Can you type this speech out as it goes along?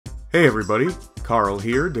Hey everybody, Carl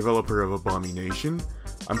here, developer of Abomi Nation.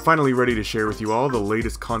 I'm finally ready to share with you all the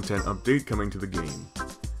latest content update coming to the game.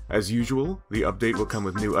 As usual, the update will come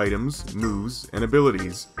with new items, moves, and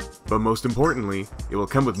abilities, but most importantly, it will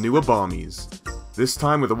come with new Abomis. This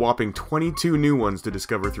time with a whopping 22 new ones to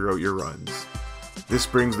discover throughout your runs. This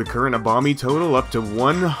brings the current Abomi total up to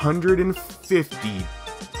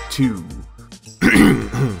 152.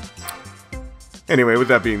 Anyway, with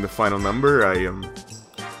that being the final number,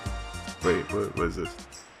 Wait, what was this?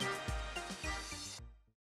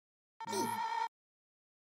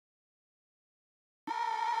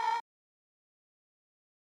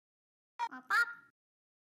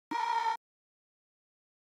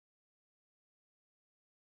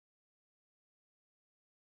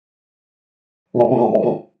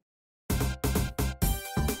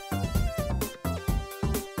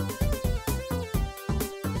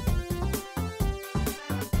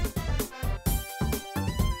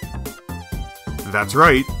 That's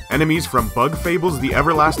right, enemies from Bug Fables the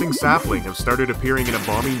Everlasting Sapling have started appearing in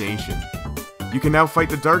Abomi Nation. You can now fight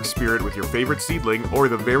the Dark Spirit with your favorite seedling or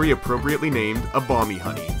the very appropriately named Abomi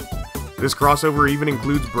Honey. This crossover even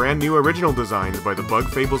includes brand new original designs by the Bug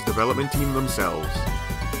Fables development team themselves.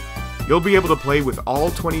 You'll be able to play with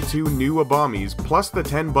all 22 new Abomis plus the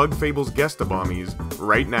 10 Bug Fables guest Abomis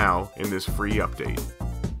right now in this free update.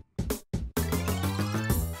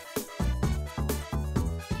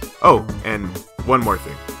 Oh, and one more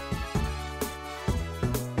thing.